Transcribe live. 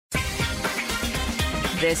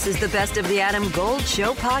This is the Best of the Adam Gold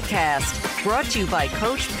Show podcast, brought to you by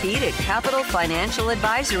Coach Pete at Capital Financial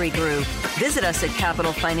Advisory Group. Visit us at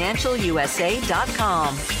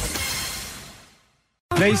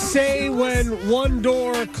capitalfinancialusa.com. They say when one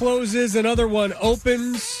door closes, another one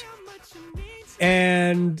opens.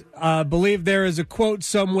 And I believe there is a quote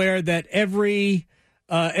somewhere that every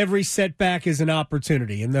setback is an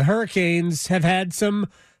opportunity. And the Hurricanes have had some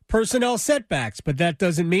personnel setbacks, but that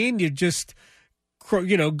doesn't mean you just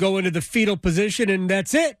go into the fetal position and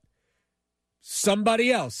that's it. Somebody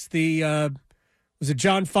else. Was it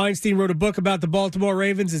John Feinstein wrote a book about the Baltimore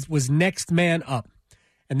Ravens? It was next man up.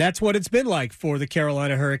 And that's what it's been like for the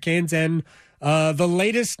Carolina Hurricanes. And the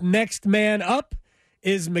latest next man up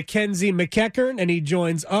is Mackenzie McEachern, and he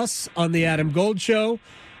joins us on the Adam Gold Show.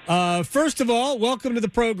 First of all, welcome to the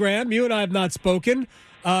program. You and I have not spoken.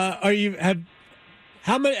 How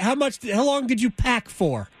long did you pack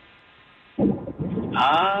for?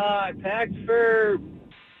 I packed for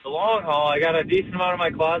the long haul. I got a decent amount of my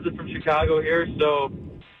closet from Chicago here, so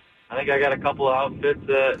I think I got a couple of outfits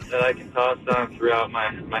that I can toss on throughout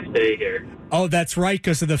my stay here. Oh, that's right,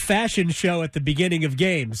 because of the fashion show at the beginning of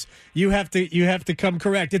games. You have to come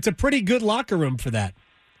correct. It's a pretty good locker room for that.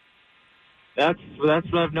 That's what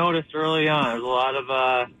I've noticed early on. There's a lot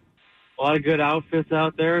of good outfits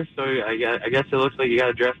out there, so I guess it looks like you got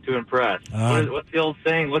to dress to impress. What's the old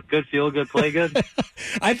saying? Look good, feel good, play good?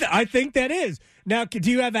 I think that is. Now,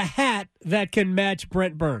 do you have a hat that can match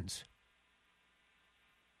Brent Burns?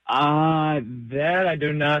 That I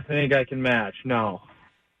do not think I can match, no.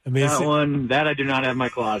 That I do not have in my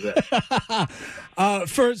closet.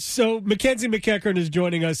 So Mackenzie McEachern is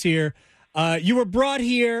joining us here. You were brought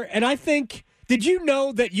here, and I think, did you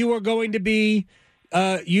know that you were going to be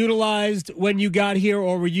utilized when you got here,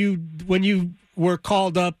 or when you were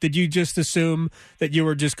called up, did you just assume that you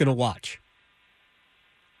were just going to watch?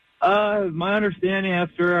 My understanding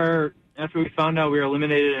after we found out we were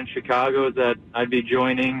eliminated in Chicago is that I'd be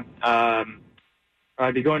joining.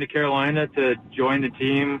 I'd be going to Carolina to join the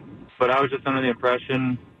team, but I was just under the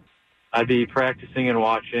impression I'd be practicing and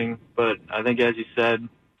watching. But I think, as you said,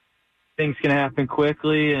 things can happen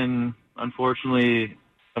quickly, and unfortunately,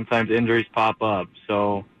 sometimes injuries pop up.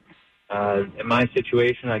 So in my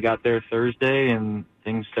situation, I got there Thursday, and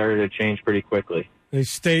things started to change pretty quickly.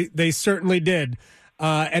 They certainly did.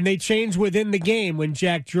 And they changed within the game when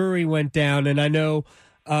Jack Drury went down. And I know,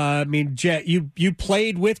 Jack, you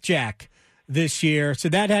played with Jack this year, so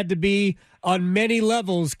that had to be on many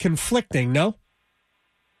levels conflicting, no?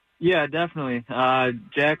 Yeah, definitely.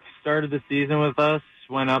 Jack started the season with us,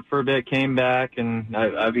 went up for a bit, came back, and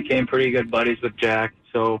I became pretty good buddies with Jack.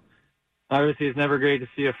 So obviously it's never great to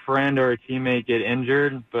see a friend or a teammate get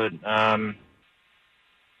injured, but I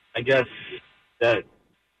guess that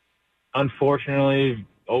unfortunately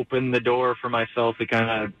opened the door for myself to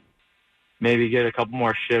kind of maybe get a couple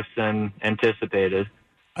more shifts than anticipated.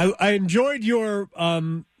 I enjoyed your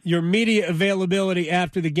media availability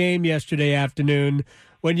after the game yesterday afternoon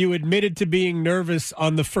when you admitted to being nervous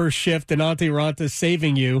on the first shift and Antti Ranta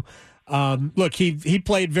saving you. Look, he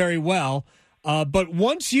played very well, but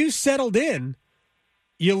once you settled in,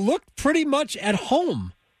 you looked pretty much at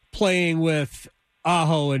home playing with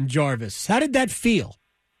Aho and Jarvis. How did that feel?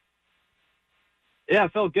 Yeah,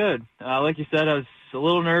 it felt good. Like you said, I was a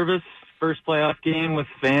little nervous. First playoff game with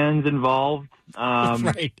fans involved.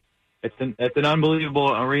 Right. It's an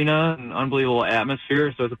unbelievable arena, an unbelievable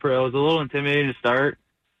atmosphere. So it was a little intimidating to start,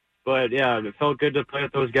 but yeah, it felt good to play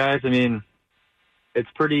with those guys. I mean, it's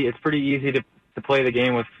pretty easy to play the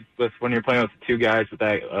game with when you're playing with two guys of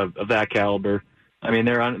that caliber. I mean,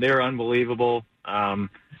 they're unbelievable. I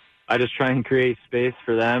just try and create space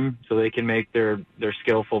for them so they can make their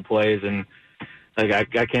skillful plays, and I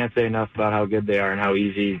can't say enough about how good they are and how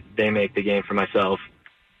easy they make the game for myself.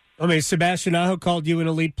 I mean, Sebastian Aho called you an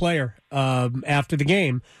elite player after the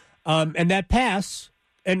game. And that pass,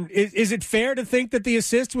 and is it fair to think that the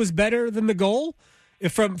assist was better than the goal?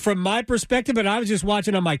 From my perspective, and I was just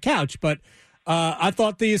watching on my couch, but I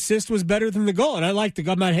thought the assist was better than the goal. And I'm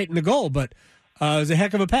not hating the goal, but it was a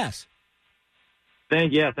heck of a pass.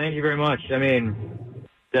 Thank you very much. I mean,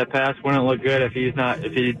 that pass wouldn't look good if he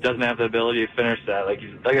doesn't have the ability to finish that.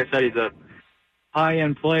 Like I said, he's a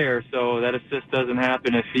high-end player, so that assist doesn't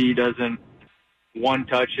happen if he doesn't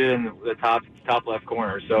one-touch it in the top left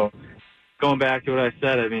corner. So going back to what I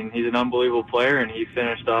said, I mean, he's an unbelievable player, and he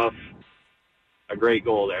finished off a great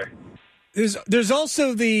goal there. There's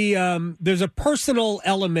also there's a personal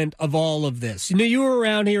element of all of this. You know, you were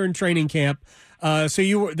around here in training camp,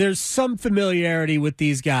 so there's some familiarity with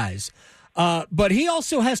these guys. But he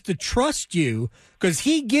also has to trust you because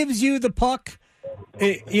he gives you the puck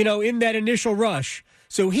in that initial rush.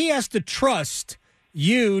 So he has to trust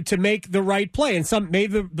you to make the right play. And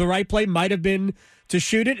maybe the right play might have been to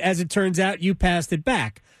shoot it. As it turns out, you passed it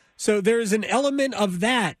back. So there's an element of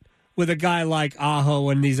that with a guy like Aho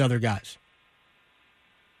and these other guys.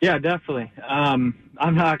 Yeah, definitely. I'm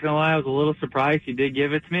not going to lie. I was a little surprised he did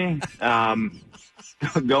give it to me.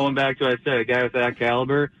 Going back to what I said, a guy with that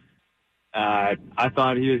caliber, I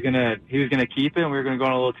thought he was gonna keep it, and we were gonna go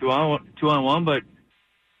on a little two on one. But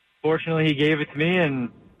fortunately, he gave it to me, and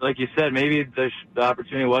like you said, maybe the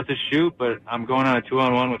opportunity was to shoot, but I'm going on a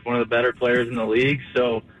 2-on-1 with one of the better players in the league,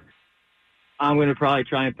 so I'm gonna probably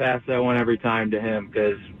try and pass that one every time to him,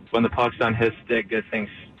 because when the puck's on his stick, good things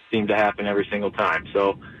seem to happen every single time.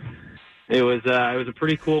 So it was a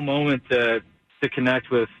pretty cool moment to connect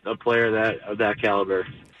with a player of that caliber.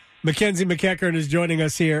 Mackenzie McEachern is joining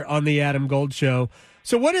us here on the Adam Gold Show.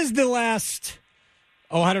 So what is the last,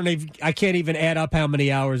 I can't even add up how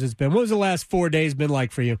many hours it's been. What was the last 4 days been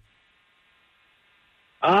like for you?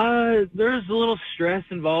 There's a little stress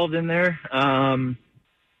involved in there. I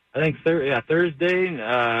think Thursday,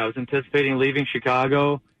 I was anticipating leaving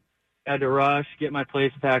Chicago. Had to rush, get my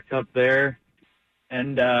place packed up there.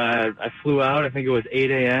 And I flew out, I think it was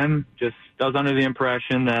 8 a.m. I was under the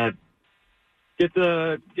impression that get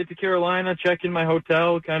to Carolina, check in my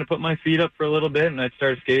hotel, kind of put my feet up for a little bit, and I'd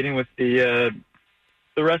start skating with the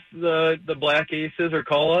rest of the Black Aces or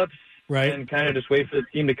call-ups, right, and kind of just wait for the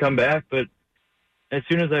team to come back. But as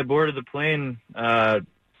soon as I boarded the plane,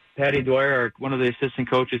 Patty Dwyer, one of the assistant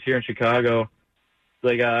coaches here in Chicago,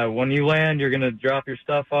 was like, when you land, you're going to drop your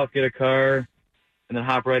stuff off, get a car, and then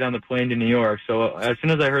hop right on the plane to New York. So as soon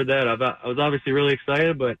as I heard that, I was obviously really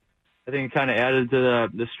excited, but I think it kind of added to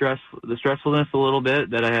the stressfulness a little bit,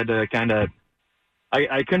 that I had to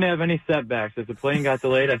I couldn't have any setbacks. If the plane got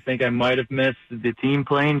delayed, I think I might have missed the team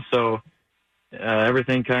plane. So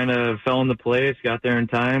everything kind of fell into place, got there in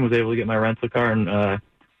time, was able to get my rental car and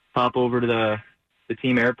hop over to the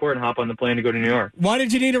team airport and hop on the plane to go to New York. Why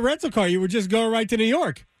did you need a rental car? You were just going right to New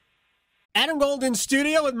York. Adam Gold in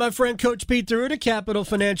studio with my friend Coach Pete DeRuta, Capital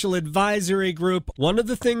Financial Advisory Group. One of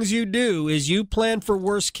the things you do is you plan for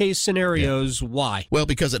worst-case scenarios. Yeah. Why? Well,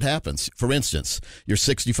 because it happens. For instance, you're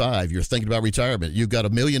 65, you're thinking about retirement, you've got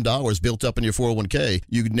 $1 million built up in your 401k,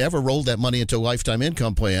 you never rolled that money into a lifetime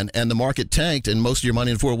income plan, and the market tanked, and most of your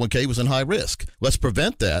money in 401k was in high risk. Let's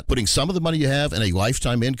prevent that, putting some of the money you have in a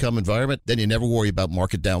lifetime income environment, then you never worry about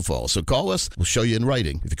market downfall. So call us. We'll show you in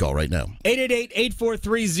writing if you call right now.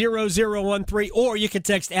 888-843-0013, or you can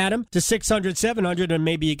text Adam to 600-700, and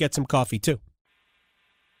maybe you get some coffee, too.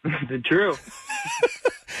 True.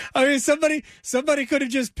 I mean, somebody could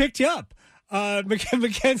have just picked you up.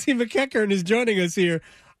 Mackenzie McEachern is joining us here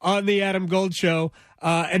on the Adam Gold Show.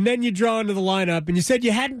 And then you draw into the lineup, and you said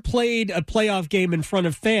you hadn't played a playoff game in front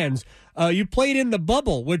of fans. You played in the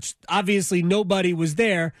bubble, which obviously nobody was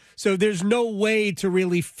there, so there's no way to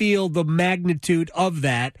really feel the magnitude of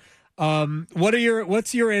that.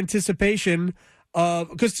 What's your anticipation of,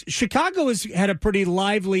 because Chicago has had a pretty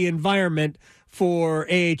lively environment for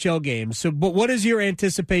AHL games. But what is your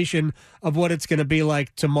anticipation of what it's going to be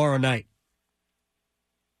like tomorrow night?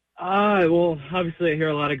 Well, obviously I hear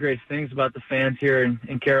a lot of great things about the fans here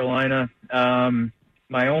in Carolina.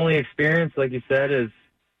 My only experience, like you said, is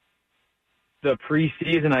the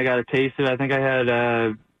preseason. I got a taste of it. I think I had,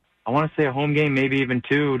 I want to say a home game, maybe even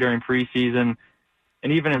two during preseason.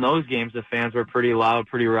 And even in those games, the fans were pretty loud,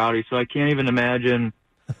 pretty rowdy. So I can't even imagine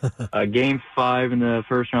Game 5 in the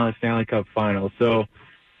first round of the Stanley Cup Finals. So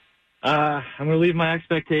I'm going to leave my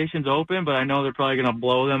expectations open, but I know they're probably going to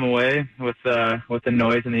blow them away with the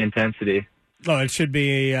noise and the intensity. Oh, it should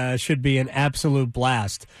be an absolute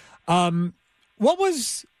blast. What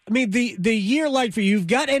was, the year like for you? You've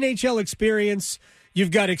got NHL experience. You've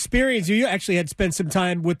got experience. You actually had spent some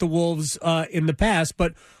time with the Wolves in the past,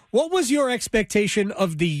 but what was your expectation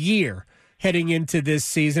of the year heading into this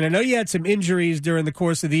season? I know you had some injuries during the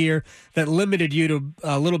course of the year that limited you to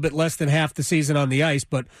a little bit less than half the season on the ice,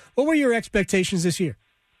 but what were your expectations this year?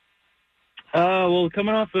 Well,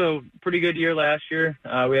 coming off a pretty good year last year,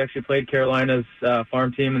 we actually played Carolina's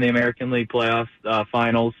farm team in the American League playoffs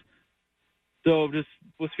finals. So just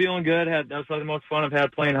was feeling good. That was probably the most fun I've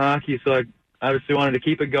had playing hockey, so I obviously wanted to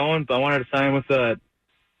keep it going, but I wanted to sign with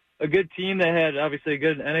a good team that had obviously a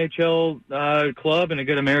good NHL club and a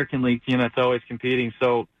good American League team that's always competing.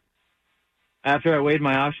 So after I weighed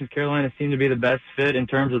my options, Carolina seemed to be the best fit in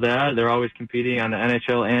terms of that. They're always competing on the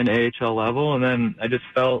NHL and AHL level. And then I just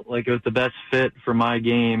felt like it was the best fit for my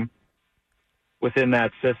game within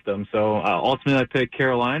that system. So ultimately I picked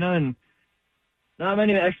Carolina, and not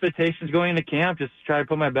many expectations going into camp, just to try to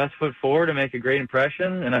put my best foot forward and make a great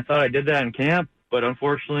impression. And I thought I did that in camp, but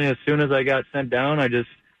unfortunately, as soon as I got sent down,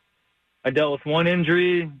 I dealt with one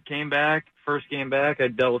injury, came back, first game back, I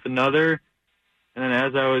dealt with another. And then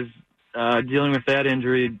as I was dealing with that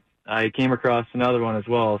injury, I came across another one as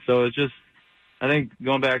well. So it's just, I think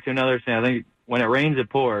going back to another thing, I think when it rains, it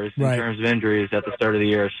pours in terms of injuries at the start of the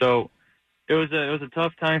year. So it was a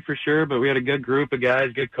tough time for sure, but we had a good group of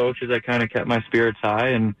guys, good coaches that kind of kept my spirits high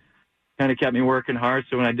and kind of kept me working hard.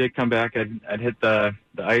 So when I did come back, I'd hit the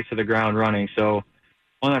ice of the ground running. So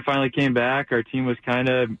when I finally came back, our team was kind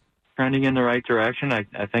of trending in the right direction. I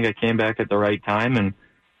think I came back at the right time, and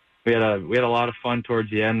we had a lot of fun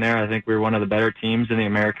towards the end there. I think we were one of the better teams in the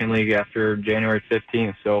American League after January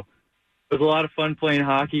 15th. So it was a lot of fun playing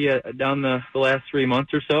hockey down the last 3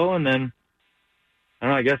 months or so, and then I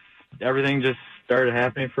don't know, I guess everything just started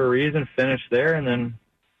happening for a reason, finished there, and then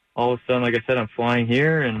all of a sudden, like I said, I'm flying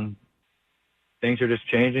here, and things are just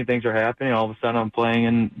changing, things are happening. All of a sudden, I'm playing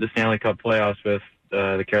in the Stanley Cup playoffs with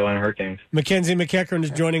the Carolina Hurricanes. Mackenzie McEachern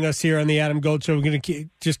is joining us here on the Adam Gold Show. We're going to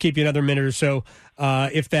just keep you another minute or so,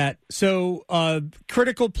 if that. So,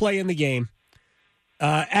 critical play in the game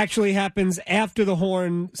actually happens after the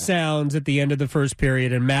horn sounds at the end of the first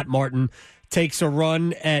period, and Matt Martin takes a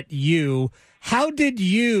run at you. How did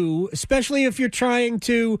you, especially if you're trying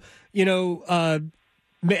to,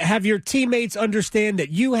 have your teammates understand that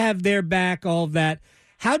you have their back, all of that,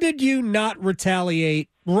 how did you not retaliate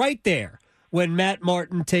right there when Matt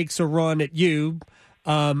Martin takes a run at you?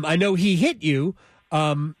 I know he hit you,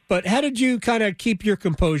 but how did you kind of keep your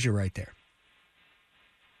composure right there?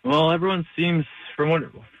 Well, everyone seems, from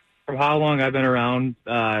how long I've been around,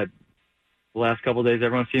 the last couple of days,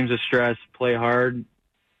 everyone seems to stress, play hard,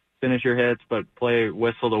 finish your hits, but play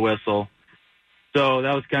whistle to whistle. So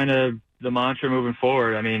that was kind of the mantra moving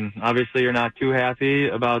forward. I mean, obviously you're not too happy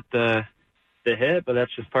about the hit, but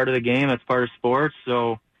that's just part of the game. That's part of sports.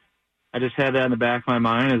 So I just had that in the back of my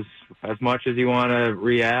mind. As much as you want to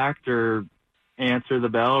react or answer the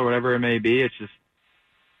bell or whatever it may be, it's just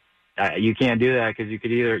you can't do that because you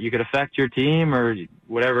could affect your team or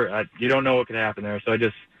whatever. You don't know what could happen there. So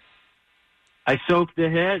I soaked the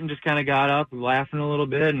hit and just kind of got up laughing a little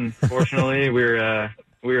bit, and fortunately we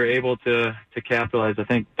were able to capitalize, I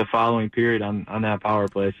think, the following period on that power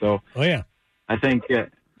play. So I think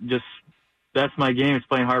just that's my game. It's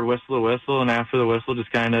playing hard whistle to whistle, and after the whistle,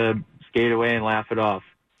 just kind of skate away and laugh it off.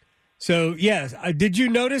 So, yes, did you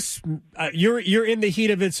notice, you're in the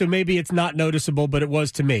heat of it, so maybe it's not noticeable, but it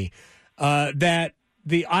was to me, that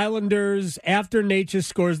the Islanders, after Natchez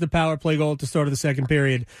scores the power play goal at the start of the second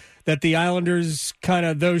period, that the Islanders kind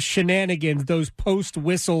of, those shenanigans, those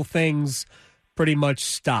post-whistle things pretty much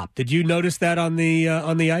stopped. Did you notice that on the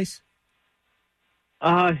ice?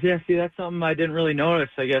 Yeah, see, that's something I didn't really notice.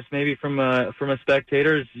 I guess maybe from a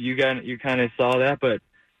spectator, you kind of saw that, but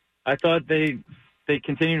I thought they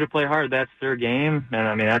continue to play hard. That's their game, and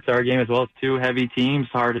I mean that's our game as well. It's two heavy teams,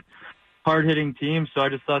 hard-hitting teams. So I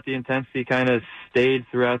just thought the intensity kind of stayed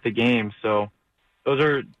throughout the game. So those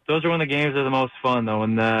are when the games are the most fun, though,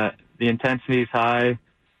 when the intensity is high,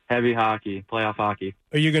 heavy hockey, playoff hockey.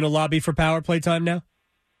 Are you going to lobby for power play time now?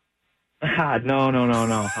 No.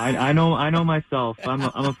 I know myself. I'm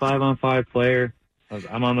a 5-on-5 player.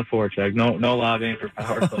 I'm on the forecheck. No lobbying for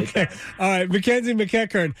power play. Okay. All right, Mackenzie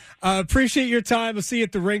McEachern. Appreciate your time. We'll see you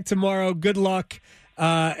at the rink tomorrow. Good luck,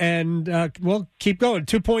 and we'll keep going.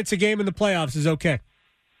 2 points a game in the playoffs is okay.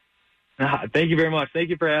 Thank you very much. Thank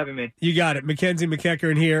you for having me. You got it. Mackenzie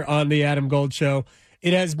McEachern here on the Adam Gold Show.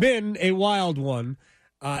 It has been a wild one,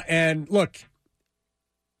 and look,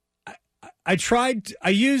 I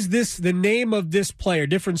used the name of this player,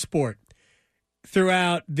 different sport,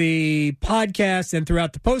 throughout the podcast and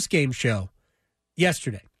throughout the post-game show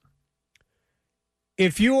yesterday.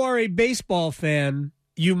 If you are a baseball fan,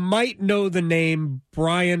 you might know the name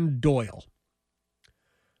Brian Doyle.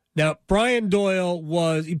 Now, Brian Doyle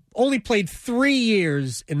he only played 3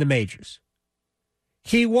 years in the majors.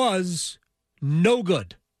 He was no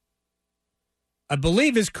good. I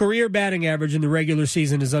believe his career batting average in the regular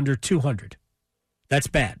season is under 200. That's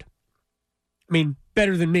bad. I mean,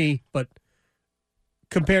 better than me, but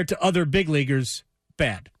compared to other big leaguers,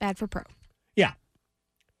 bad. Bad for pro. Yeah.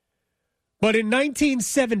 But in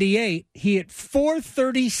 1978, he hit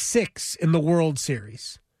 .436 in the World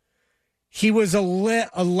Series. He was a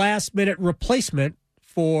last-minute replacement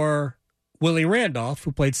for Willie Randolph,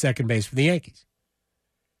 who played second base for the Yankees.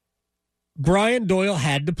 Brian Doyle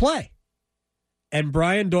had to play. And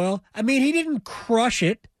Brian Doyle, I mean, he didn't crush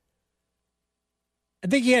it. I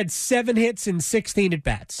think he had 7 hits and 16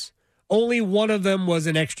 at-bats. Only one of them was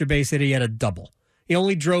an extra base hit. He had a double. He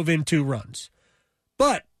only drove in 2 runs.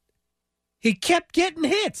 But he kept getting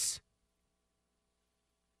hits.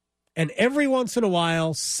 And every once in a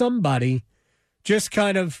while, somebody just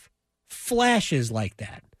kind of flashes like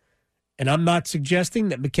that. And I'm not suggesting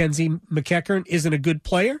that Mackenzie McEachern isn't a good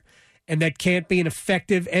player and that can't be an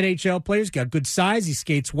effective NHL player. He's got good size. He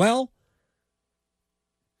skates well.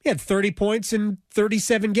 He had 30 points in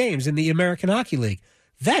 37 games in the American Hockey League.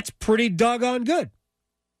 That's pretty doggone good.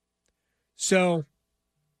 So,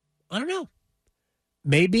 I don't know.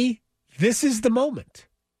 Maybe this is the moment.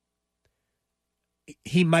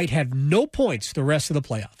 He might have no points the rest of the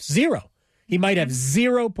playoffs. 0. He might have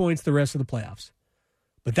 0 points the rest of the playoffs.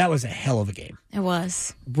 But that was a hell of a game. It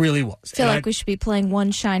was. Really was. I feel like we should be playing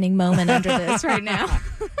one shining moment under this right now.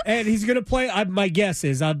 And he's going to play. My guess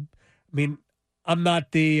is, I'm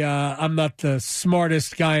not the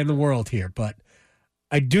smartest guy in the world here, but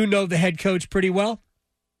I do know the head coach pretty well.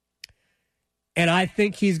 And I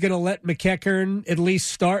think he's going to let McEachern at least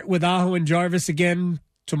start with Aho and Jarvis again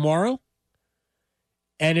tomorrow.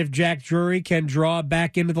 And if Jack Drury can draw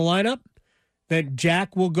back into the lineup, then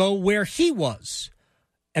Jack will go where he was.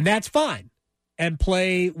 And that's fine. And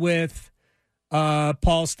play with Paul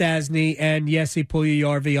Stastny and Jesse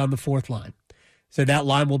Puljujärvi on the 4th line. So that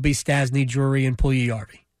line will be Stastny, Drury, and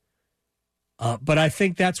Puljujärvi. But I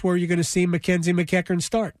think that's where you're going to see Mackenzie McEachern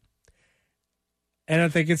start. And I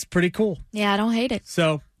think it's pretty cool. Yeah, I don't hate it.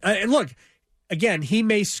 So, look, again, he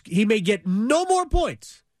may get no more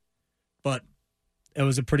points, but it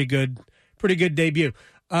was a pretty good debut.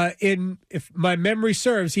 If my memory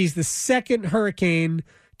serves, he's the second Hurricane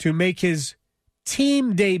to make his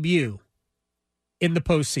team debut in the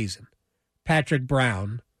postseason. Patrick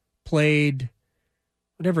Brown played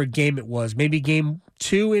whatever game it was, maybe game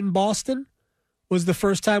 2 in Boston was the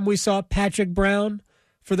first time we saw Patrick Brown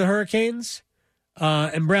for the Hurricanes.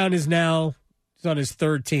 And Brown is now on his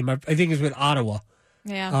 3rd team. I think he's with Ottawa.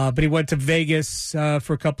 Yeah. But he went to Vegas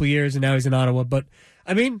for a couple of years, and now he's in Ottawa. But,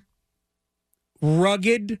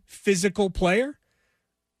 rugged, physical player.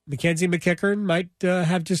 Mackenzie McEachern might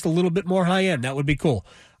have just a little bit more high end. That would be cool.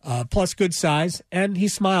 Plus good size, and he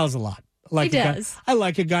smiles a lot. He does. I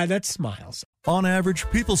like a guy that smiles. On average,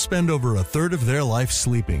 people spend over a third of their life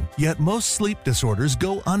sleeping, yet most sleep disorders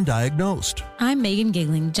go undiagnosed. I'm Megan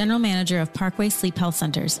Gigling, General Manager of Parkway Sleep Health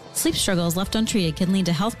Centers. Sleep struggles left untreated can lead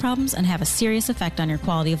to health problems and have a serious effect on your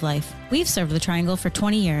quality of life. We've served the Triangle for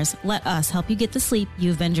 20 years. Let us help you get the sleep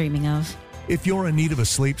you've been dreaming of. If you're in need of a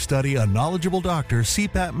sleep study, a knowledgeable doctor,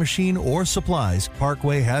 CPAP machine, or supplies,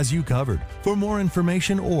 Parkway has you covered. For more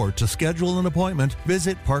information or to schedule an appointment,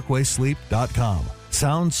 visit parkwaysleep.com.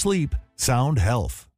 Sound sleep, sound health.